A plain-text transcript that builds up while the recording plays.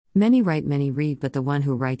Many write, many read, but the one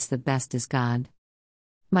who writes the best is God.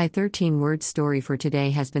 My 13-word story for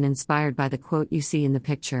today has been inspired by the quote you see in the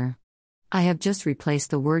picture. I have just replaced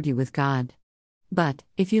the word you with God. But,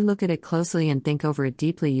 if you look at it closely and think over it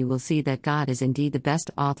deeply, you will see that God is indeed the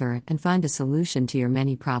best author and find a solution to your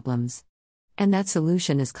many problems. And that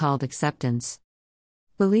solution is called acceptance.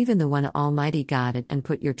 Believe in the one Almighty God and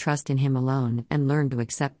put your trust in Him alone and learn to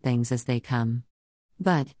accept things as they come.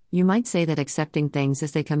 But, you might say that accepting things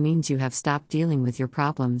as they come means you have stopped dealing with your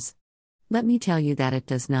problems. Let me tell you that it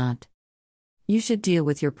does not. You should deal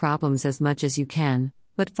with your problems as much as you can,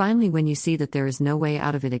 but finally, when you see that there is no way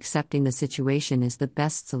out of it, accepting the situation is the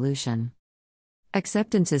best solution.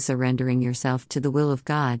 Acceptance is surrendering yourself to the will of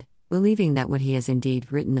God, believing that what He has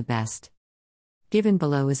indeed written the best. Given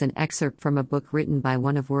below is an excerpt from a book written by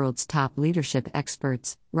one of world's top leadership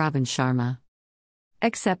experts, Robin Sharma.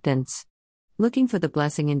 Acceptance. Looking for the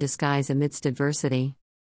blessing in disguise amidst adversity.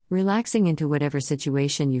 Relaxing into whatever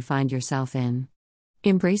situation you find yourself in.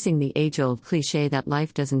 Embracing the age-old cliché that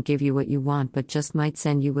life doesn't give you what you want but just might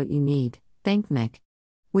send you what you need. Thank Mick.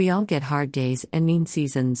 We all get hard days and mean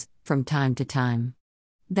seasons, from time to time.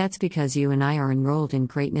 That's because you and I are enrolled in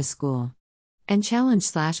greatness school. And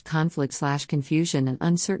challenge/conflict/confusion and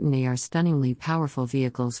uncertainty are stunningly powerful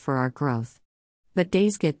vehicles for our growth. But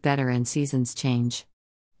days get better and seasons change.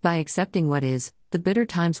 By accepting what is, the bitter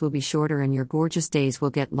times will be shorter and your gorgeous days will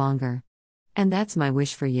get longer. And that's my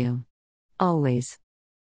wish for you. Always.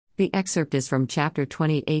 The excerpt is from chapter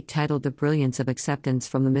 28 titled The Brilliance of Acceptance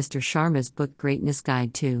from the Mr. Sharma's book Greatness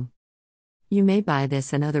Guide 2. You may buy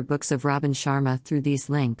this and other books of Robin Sharma through these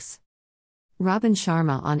links. Robin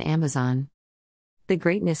Sharma on Amazon. The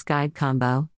Greatness Guide Combo.